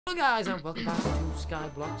Hello guys and welcome back to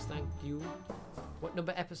SkyBlocks. Thank you. What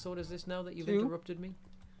number episode is this now that you've interrupted me?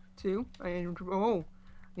 2. I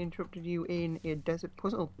interrupted you in a desert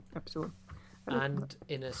puzzle episode. And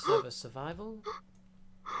in a server survival?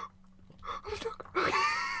 I'm stuck.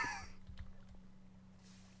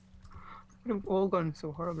 We've all gone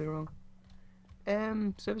so horribly wrong.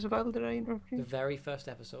 Server survival, did I interrupt you? The very first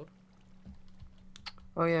episode.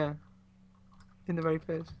 Oh yeah. In the very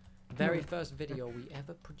first. Very first video we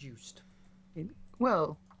ever produced.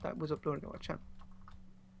 Well, that was uploaded to our channel.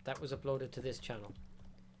 That was uploaded to this channel.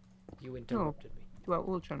 You interrupted me. To our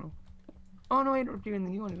old channel. Oh no, I interrupted you in the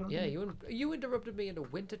new one as well. Yeah, you interrupted me in the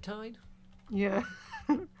wintertime. Yeah.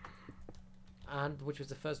 And which was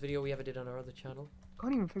the first video we ever did on our other channel.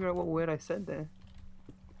 Can't even figure out what word I said there.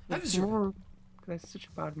 Because I had such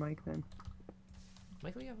a bad mic then.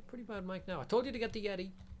 Michael, you have a pretty bad mic now. I told you to get the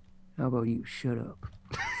Yeti. How about you shut up?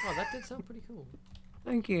 Oh, that did sound pretty cool.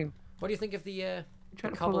 Thank you. What do you think of the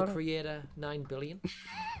Cobble Creator 9 billion?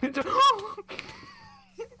 It's a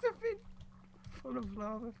bit full of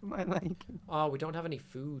lava for my liking. Oh, we don't have any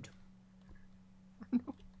food.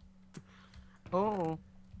 Oh.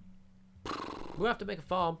 We'll have to make a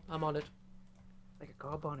farm. I'm on it. Like a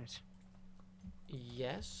car bonnet.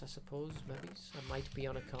 Yes, I suppose, maybe. I might be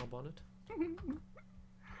on a car bonnet.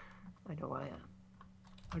 I know I am.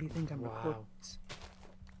 How do you think I'm recording this?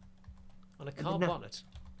 On a car bonnet?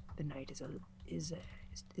 The night is upon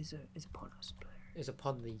us, Blair. Is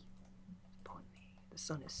upon thee. Upon me. The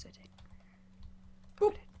sun is setting.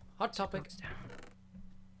 Boop! Hot topic. The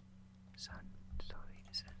sun slowly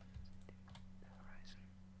descends into the horizon.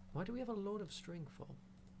 Why do we have a load of string for?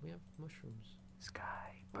 We have mushrooms.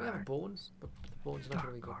 Sky. We have bones, but the bones are not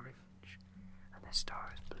going to be good enough. And the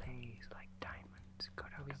stars blaze like diamonds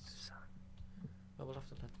cut out of the sun. Well, we'll have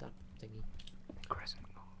to let that thingy. Crescent moon.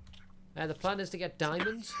 The plan is to get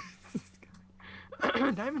diamonds.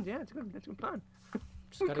 Diamonds, yeah, that's a good plan.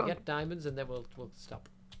 Just got to get diamonds and then we'll stop.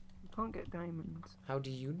 You can't get diamonds. How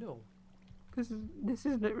do you know? Because this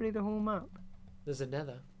is literally the whole map. There's a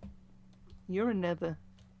nether. You're a nether.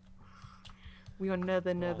 We are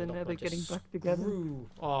nether getting back together.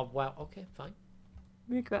 Oh, wow. Okay, fine.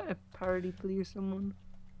 Make that a parody, please, someone.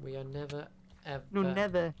 We are never, ever... No,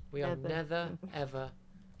 nether. We are never, ever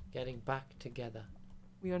getting back together.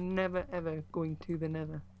 We are never, ever going to the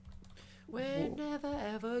nether. We're never,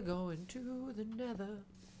 ever going to the nether.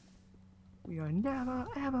 We are never,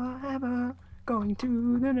 ever, ever going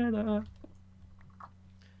to the nether.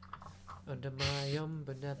 Under my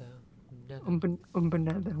nether.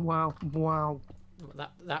 Nether. Wow.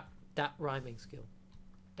 That rhyming skill.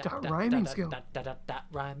 That rhyming skill. That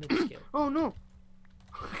rhyming skill. Oh no!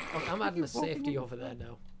 Oh, I'm adding a safety over there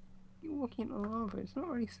now. You're walking into lava. It's not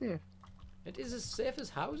very safe. It is as safe as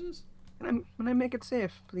houses. Can I make it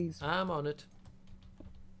safe, please? I'm on it.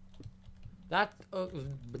 That.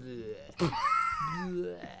 Bleh.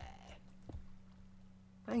 Bleh.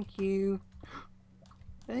 Thank you.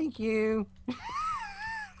 Thank you.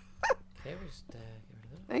 Okay, we'll just get rid of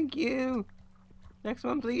that. Thank you. Next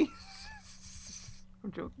one, please.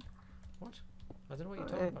 I'm joking. What? I don't know what you're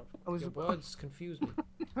talking about. Your words confuse me.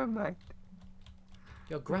 Never mind.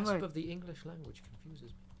 Your grasp of the English language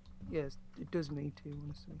confuses me. Yes, it does me too,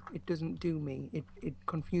 honestly. It doesn't do me. It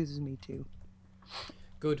confuses me too.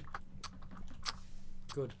 Good.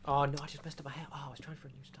 Good. Oh no, I just messed up my hair. Oh, I was trying for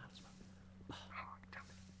a new style as well. Oh, damn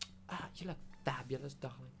it. Ah, you look fabulous,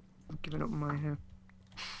 darling. I'm giving up my hair.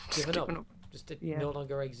 Giving up? Just it no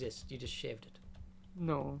longer exists. You just shaved it.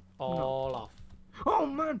 No. All off. Oh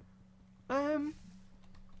man.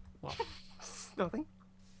 What? Nothing.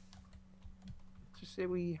 Just say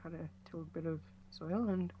we had a tilled bit of soil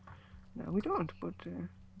and now we don't, but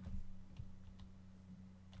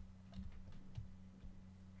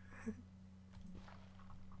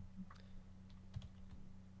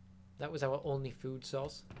That was our only food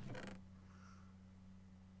source.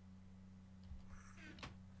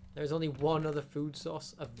 There's only one other food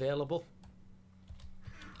source available.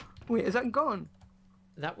 Wait, is that gone?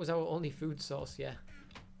 That was our only food source, yeah.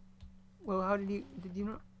 Well, how did you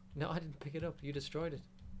not? No, I didn't pick it up. You destroyed it.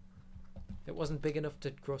 It wasn't big enough to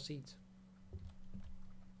grow seeds.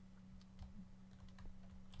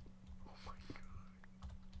 Oh my god.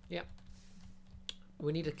 Yeah.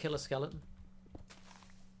 We need to kill a skeleton.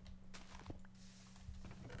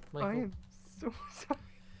 Michael. I am so sorry.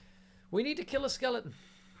 We need to kill a skeleton.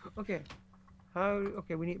 Okay.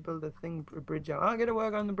 Okay, we need to build a bridge out. I'll get to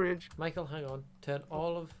work on the bridge. Michael, hang on. Turn a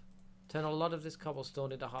lot of this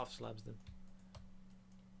cobblestone into half slabs then.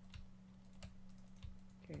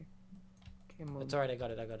 Okay. Okay, Mum. It's alright, I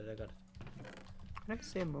got it. Can I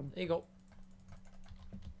say Mum? There you go.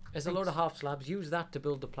 There's a load of half slabs. Use that to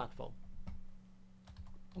build the platform.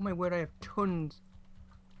 Oh my word, I have tons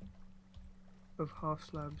of half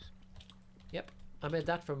slabs. Yep. I made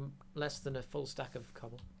that from less than a full stack of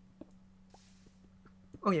cobble.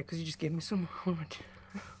 Oh yeah, because you just gave me some.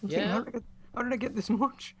 Yeah. How did I get this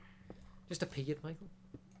much? Just a pig, Michael.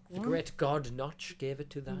 The What? great god Notch gave it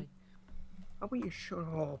to thee. How about you shut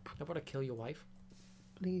up? How about I kill your wife?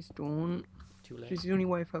 Please don't. Too late. She's the only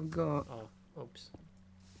wife I've got. Oh, oops.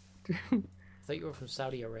 I thought you were from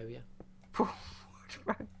Saudi Arabia. 4,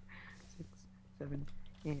 5, 6, 7,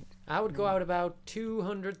 8. I would go out about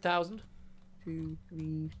 200,000. 2,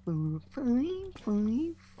 3, 4, 5,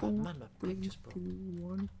 5, 4, Man, my 3, pig just broke. 2,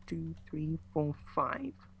 1, 2, 3, 4,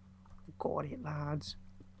 5. Got it, lads.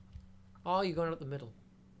 Oh, you're going out the middle.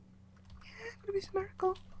 Could it be a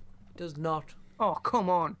miracle? Does not. Oh,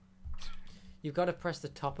 come on. You've got to press the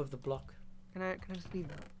top of the block. Can I just leave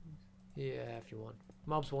that? Yeah, if you want.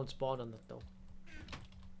 Mobs won't spawn on that though.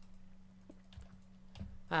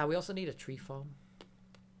 Ah, we also need a tree farm.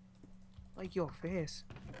 Like your face.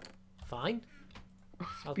 Fine.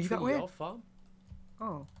 I'll Be tree that way? your farm.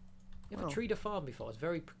 Oh, You ever Well. treed a farm before? It's a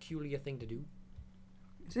very peculiar thing to do.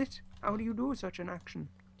 is it? How do you do such an action?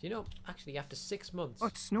 Do you know, actually, after 6 months... Oh,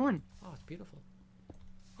 it's snowing. Oh, it's beautiful.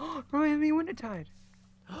 Oh, reminds me of Wintertide.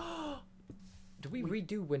 Do we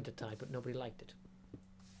redo Wintertide, but nobody liked it?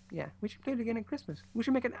 Yeah, we should play it again at Christmas. We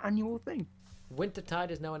should make it an annual thing. Wintertide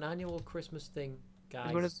is now an annual Christmas thing, guys.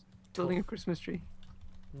 As well as building a Christmas tree.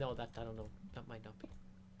 No, that I don't know. That might not be.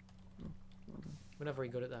 Oh, We're not very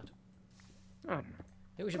good at that. I don't know.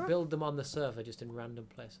 I think we should build them on the server, just in random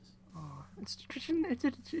places. Oh, it's a tradition. It's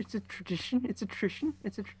a tradition. It's a tradition.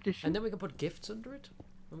 It's a tradition. And then we can put gifts under it.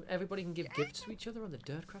 Everybody can give gifts to each other on the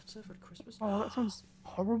Dirtcraft server at Christmas. Oh, that sounds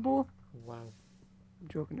horrible. Wow. I'm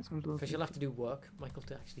joking. It sounds lovely. Because you'll have to do work, Michael,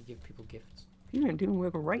 to actually give people gifts. You're doing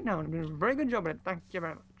work right now. I'm doing a very good job at it. Thank you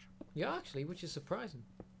very much. Yeah, actually, which is surprising.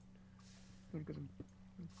 Because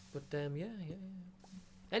But yeah.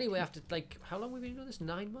 Anyway, after like, how long have we been doing this?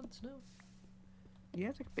 9 months now? yeah,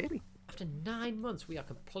 it's like a baby. After 9 months, we are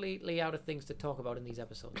completely out of things to talk about in these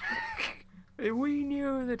episodes. We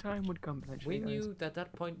knew the time would come eventually. We guys. knew at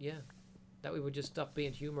that point, yeah, that we would just stop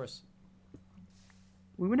being humorous.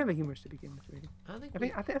 We were never humorous to begin with, really. I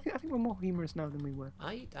think I think we're more humorous now than we were.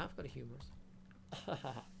 I've got a humorous.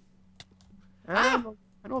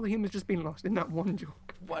 And all the humor's just been lost in that one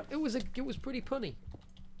joke. What? It was pretty punny.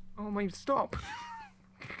 Oh my! Stop!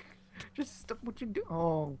 Just stop what you do.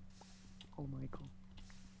 Oh, Michael.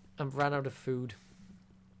 I've ran out of food.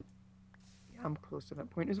 Yeah, I'm close to that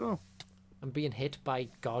point as well. I'm being hit by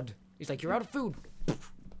God. He's like, you're out of food.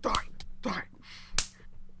 Die!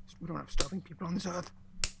 We don't have starving people on this earth.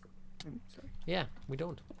 I'm sorry. Yeah, we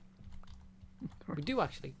don't. Sorry. We do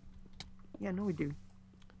actually, Yeah, no, we do.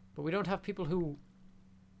 but we don't have people who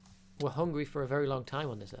were hungry for a very long time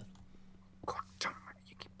on this earth. God damn it!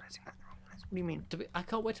 You keep pressing that wrong. What do you mean? I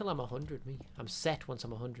can't wait till I'm 100. Me, I'm set once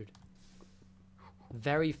I'm 100.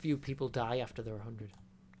 Very few people die after they're 100.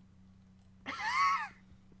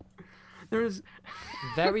 There is.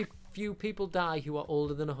 Very few people die who are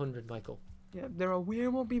older than 100, Michael. Yeah, there are way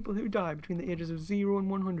more people who die between the ages of 0 and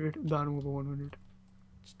 100 than over 100.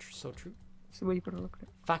 It's so true. That's the way you gotta look at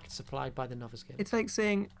it. Fact supplied by the novice game. It's like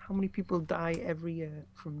saying how many people die every year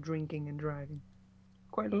from drinking and driving.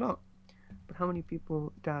 Quite a lot. But how many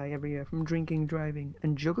people die every year from drinking, driving,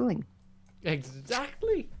 and juggling?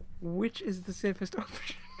 Exactly. Which is the safest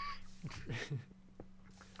option?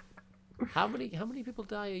 How many people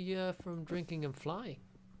die a year from drinking and flying?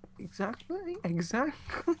 Exactly. That's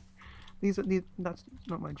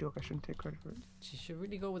not my joke. I shouldn't take credit for it. You should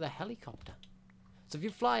really go with a helicopter. So if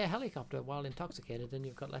you fly a helicopter while intoxicated, then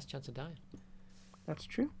you've got less chance of dying. That's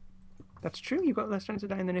true. That's true. You've got less chance of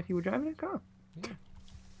dying than if you were driving a car. Yeah.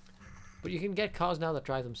 But you can get cars now that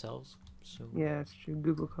drive themselves. So Yeah, it's true.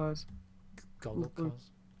 Google cars. Google Google.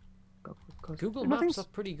 cars. Cars. Google Maps are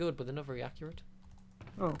pretty good, but they're not very accurate.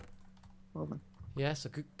 Oh. Well then. Yeah, so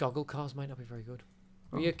Goggle cars might not be very good.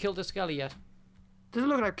 Oh. Have you killed a skelly yet? Doesn't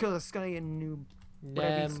look like I killed a skeleton noob. What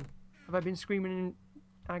have I been screaming in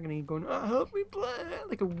agony, going, "Oh, help me play!"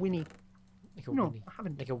 like a Winnie? Like a No, winnie. I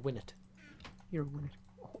haven't. Like a winnet. You're a Winnie.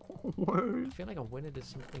 Oh, word. I feel like a winnet is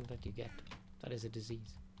something that you get. That is a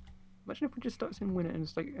disease. Imagine if we just start saying Winnie and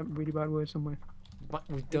it's like a really bad word somewhere. But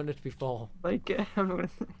we've done it before. Like, I'm not gonna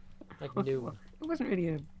say. Like Well, noom. it wasn't really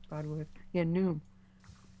a bad word. Yeah, noom.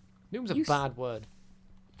 Noom's a You bad word.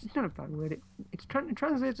 It's not a bad word. It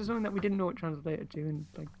translates to something that we didn't know it translated to in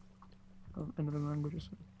like another language or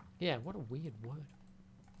something. Yeah, what a weird word.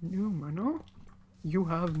 Noom, I know. You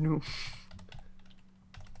have noom.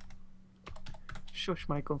 Shush,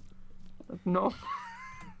 Michael. No.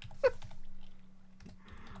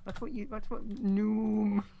 That's what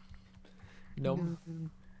Noom. Num.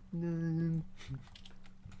 Noom.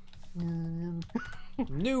 Noom.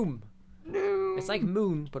 Noom. Noom. It's like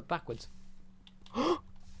moon, but backwards. I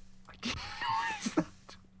didn't notice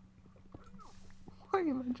that. Why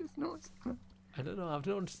am I just noticing that? I don't know. I've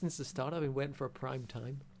noticed since the start. I've been waiting for a prime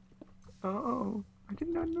time. Oh, I did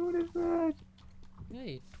not notice that.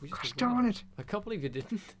 Yeah, we just Gosh waited. darn it. I can't believe you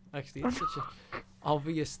didn't. Actually, it's such an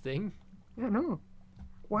obvious thing. Yeah, no.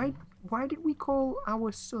 Why did we call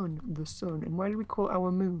our sun the sun, and why did we call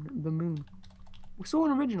our moon the moon? We're so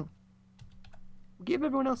unoriginal. We give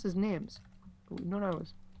everyone else's names, but not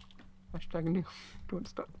ours. Hashtag new. Don't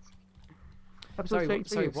stop. Episode Sorry, 33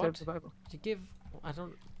 sorry, of what? Survival. Did you give?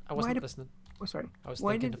 I wasn't listening. Oh, sorry. I was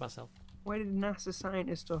Why thinking did- to myself. Why did NASA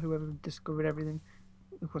scientists or whoever discovered everything?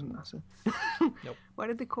 It wasn't NASA. Nope. Why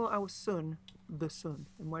did they call our sun the sun,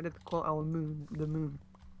 and why did they call our moon the moon?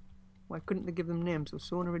 Why couldn't they give them names? It was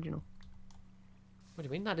so unoriginal. What do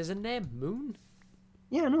you mean? That is a name, Moon.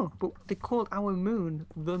 Yeah, no, but they called our moon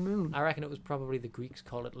the moon. I reckon it was probably the Greeks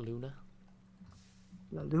call it Luna,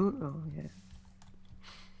 La Luna. Oh yeah,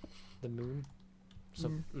 the moon.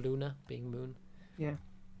 So Luna being moon. yeah.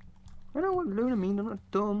 I know what Luna means. I'm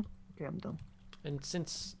not dumb. Okay, I'm dumb. And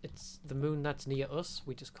since it's the moon that's near us,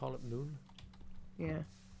 we just call it moon. Yeah,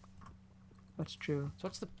 that's true. So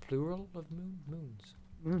what's the plural of moon? Moons.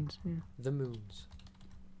 Moons. Yeah, The moons.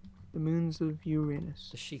 the moons of Uranus.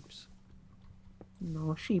 The sheeps.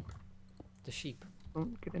 No sheep. The sheep.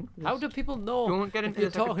 Don't get into this. How do people know Don't get if into you're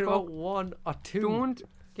this. I could talking talk- about one or two? Don't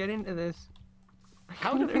get into this.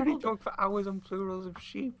 How do I already people... talk for hours on plurals of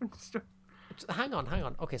sheep and stuff. Hang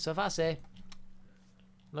on. Okay, so if I say,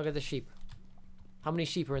 look at the sheep. How many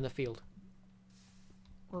sheep are in the field?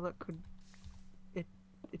 Well, that could.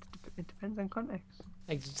 It depends on context.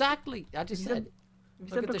 Exactly. I just You said. If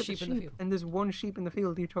you Look said at the sheep in the field. and there's one sheep in the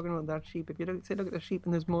field, you're talking about that sheep. If you say look at the sheep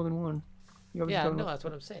and there's more than one, you're obviously Yeah, talking no, about- that's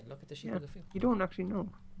what I'm saying. Look at the sheep Yeah. in the field. You don't actually know.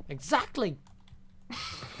 Exactly.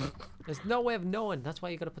 There's no way of knowing. That's why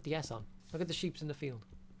you got to put the S on. Look at the sheeps in the field.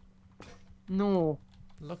 No,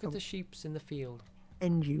 Look at the sheeps in the field.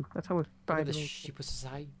 end you. That's how a Look at the five-year-old. sheep's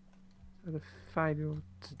eye. How the 5-year-old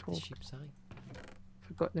The talk. sheep's eye.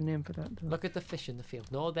 Forgot the name for that. Though. Look at the fish in the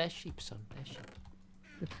field. No, they're sheep, son. They're sheep.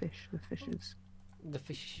 The fish. The fishes. The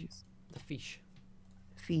fish. The fish.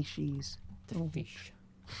 Feces. The Oh. fish.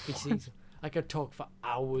 Feces. I could talk for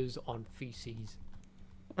hours on feces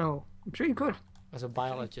Oh, I'm sure you could. as a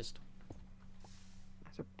biologist.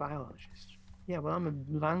 As a biologist. Yeah, well, I'm a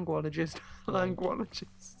languologist. Lang-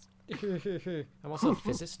 Languologist. I'm also a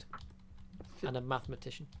physicist and a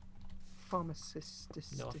mathematician. Pharmacist.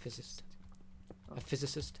 No, a physicist. A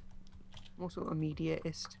physicist. I'm also a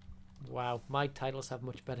mediatist. Wow, my titles have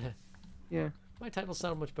much better. Yeah. My titles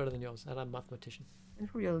sound much better than yours, and I'm a mathematician. It's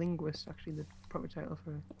probably a linguist, actually, the proper title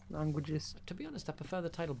for a languagist. To be honest, I prefer the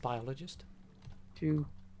title biologist To.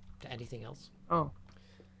 to anything else. Oh,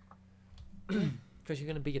 Because you're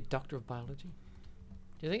going to be a doctor of biology.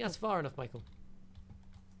 Do you think that's far enough, Michael?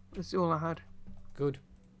 that's all I had. Good.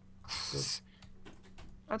 Good.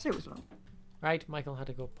 I'd say it was long. Right, Michael had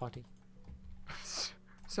to go potty.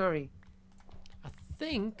 Sorry. I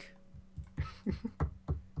think...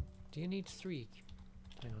 Do you need 3?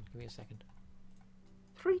 Hang on, give me a second.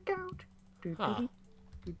 Freak out. Do, Huh. do,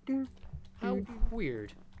 do, do, How do.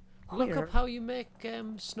 weird. Look Where? up how you make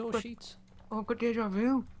snow But- sheets. Oh, I've got deja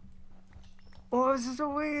vu. Oh, this is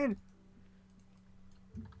so weird.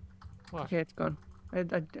 What? Okay, it's gone. I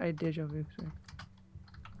had deja vu, sorry.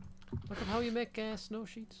 Look up how you make snow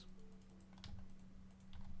sheets.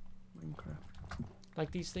 Minecraft.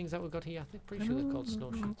 Like these things that we got here. I think pretty sure they're called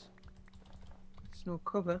snow sheets. Snow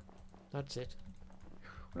cover. That's it.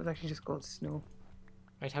 Well, it's actually just called snow.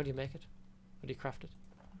 Right, how do you make it? How do you craft it?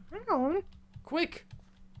 Hang on. Quick!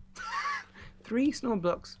 3 snow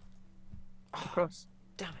blocks across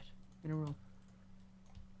Damn it. in a row.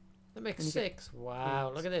 That makes And you get 6. Wow,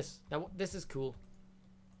 eight. look at this. Now, this is cool.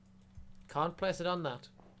 Can't place it on that.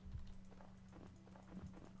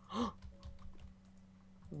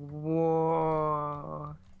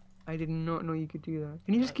 Whoa. I did not know you could do that.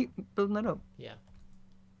 Can you just keep building that up? Yeah.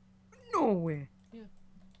 No way.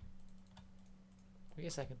 Wait a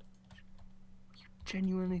second.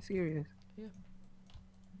 Genuinely serious. Yeah.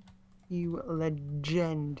 You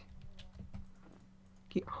legend.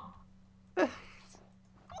 Keep...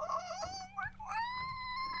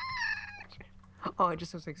 Oh, it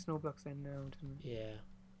just looks like snow blocks then now, doesn't it? Yeah.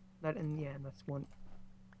 That and yeah, that's one.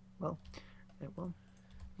 Well, well.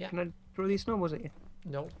 Yeah. Can I throw these snowballs at you?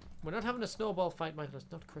 No. We're not having a snowball fight, Michael.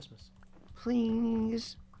 It's not Christmas.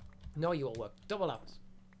 please. No, you will work double hours.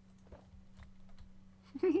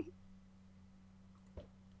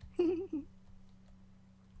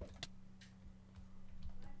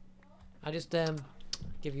 I just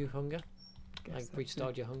give you hunger. I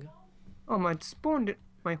restored your hunger. Oh, my spawned it.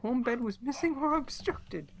 My home bed was missing or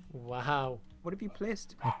obstructed. Wow. What have you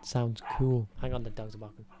placed? That sounds cool. Hang on, the dogs are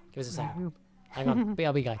barking. Give us a second. Hang on,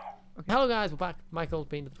 BRB guy. Okay. Hello guys, we're back. Michael's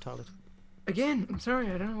been to the toilet. Again, I'm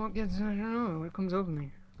sorry, I don't know what gets. I don't know what comes over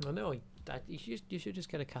me. I know. You should just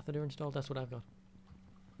get a catheter installed. That's what I've got.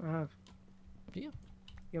 I have. Yeah.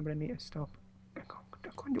 Yeah, but I need to stop. I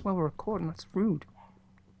can't do it while we're recording. That's rude.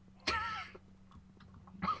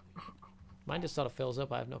 Mine just sort of fills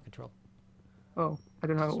up. I have no control. Oh, I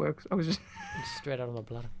don't know how it works. I was just It's straight out of my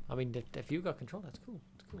bladder. I mean, if you got control, that's cool.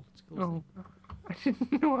 It's cool. It's cool. Oh, I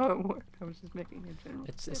didn't know how it worked. I was just making a general.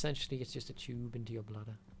 It's essentially just a tube into your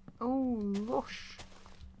bladder Oh, lush.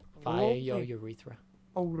 via Lovely. your urethra.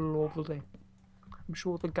 Oh, lovely. I'm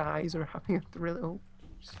sure the guys are having a thrill. Oh,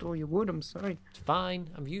 stole your wood. I'm sorry. It's fine.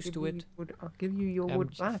 I'm used to it. I'll give you your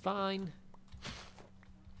wood back. Fine.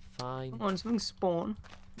 Fine. Come on, something spawn.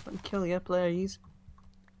 Let me kill you, please.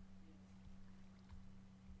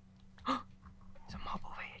 There's a mob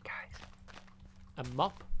over here, guys. A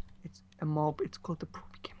mop? It's a mob. It's called the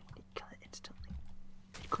Proby Game. You kill it instantly.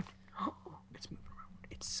 It could. Oh, it's moving around.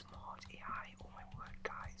 It's smart AI. Oh my word,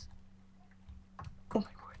 guys. Oh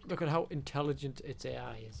my word. Look at how intelligent its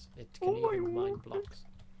AI is. It can even mine blocks.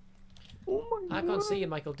 Oh my I can't see you,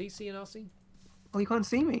 Michael. Do you see an Aussie? Oh, you can't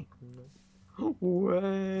see me? No.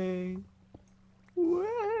 Way. Way.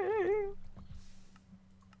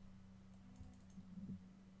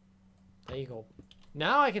 There you go.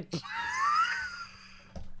 Now I can.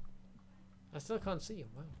 I still can't see you.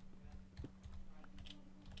 Wow.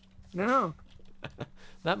 No.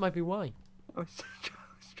 That might be why. I was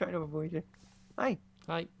trying to avoid you. Hi.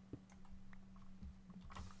 Hi.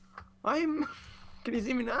 I'm. Can you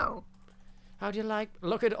see me now? How do you like?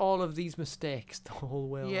 Look at all of these mistakes the whole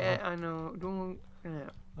way. Yeah, I know. Don't.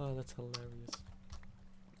 Yeah. Oh, that's hilarious.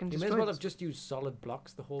 I can You may as well have just used solid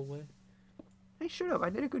blocks the whole way. Hey, shut up. I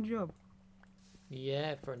did a good job.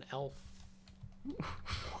 Yeah, for an elf.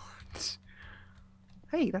 What?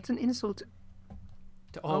 Hey, that's an insult.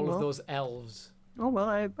 To all well. of those elves. Oh, well,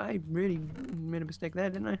 I really made a mistake there,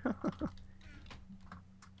 didn't I?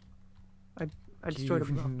 I destroyed a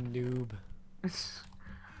block. Noob.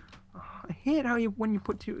 Oh, I hate how when you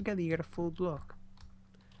put two together, you get a full block.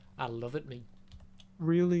 I love it, me.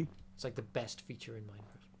 Really? It's like the best feature in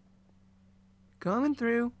Minecraft. Coming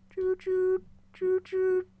through. Choo choo. Choo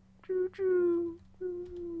choo. Choo choo.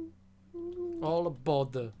 All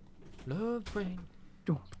aboard the love train.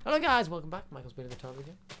 Hello guys, welcome back. Michael's been in the toilet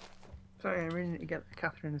again. Sorry, I really need to get the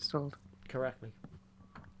Catherine installed. Correctly.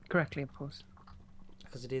 Correctly, of course.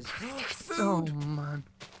 Because it is food! Oh, man.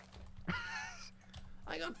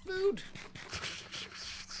 I got food!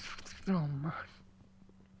 Oh, man.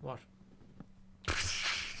 What?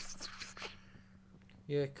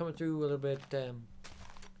 You're coming through a little bit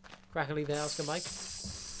crackly there, Oscar Mike.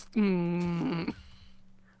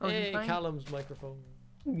 Oh, hey, Callum's microphone.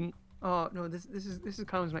 Oh no, this is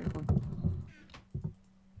Callum's microphone.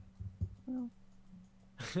 No.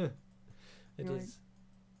 It is.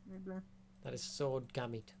 That is so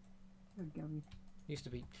gamete. Used to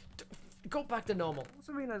be. Go back to normal. I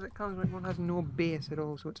also realised that Callum's microphone has no bass at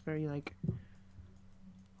all, so it's very like.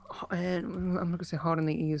 I'm not gonna say hard on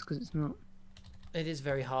the ears because it's not. It is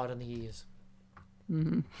very hard on the ears.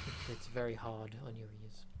 Mm-hmm. It's very hard on your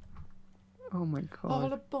ears. Oh my god.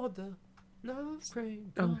 All aboard the love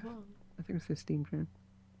train. Come on. I think it's the steam train.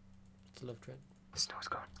 It's a love train. The snow's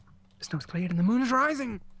gone. The snow's cleared and the moon is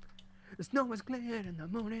rising. The snow is cleared and the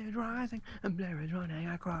moon is rising and Blair is running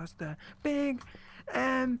across the big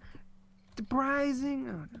debrising.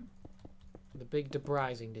 Oh no. The big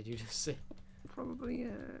debrising, did you just say? Probably.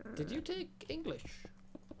 Did you take English?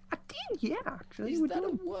 I did, yeah. Actually, Is that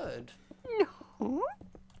a word? No.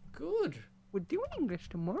 Good. We're doing English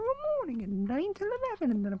tomorrow morning at 9 till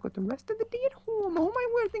 11, and then I've got the rest of the day at home. Oh my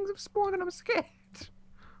word, things have spawned and I'm scared.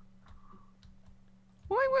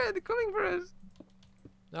 Oh my word, they're coming for us.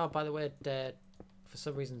 Oh, by the way, for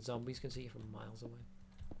some reason zombies can see you from miles away.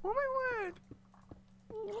 Oh my word.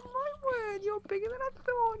 Oh my word, you're bigger than I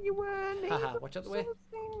thought you were. Haha, watch out the way.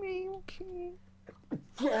 Me, okay.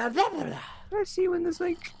 I see when there's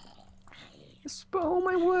like oh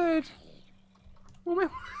my word. Oh my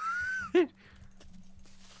word.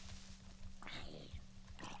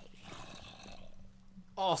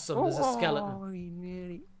 Awesome, there's a skeleton. Oh, he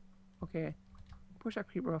nearly. Okay. Push that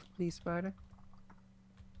creeper off, please, spider.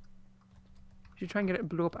 should try and get it to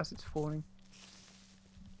blow up as it's falling.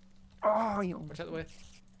 Oh, you Watch out the way.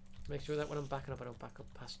 Make sure that when I'm backing up, I don't back up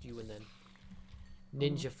past you and then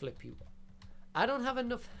ninja flip you. I don't have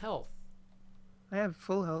enough health. I have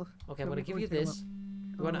full health. Okay, I'm Let gonna me give go you and pick 'em this.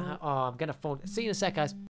 up. I'm gonna phone. See you in a sec, guys.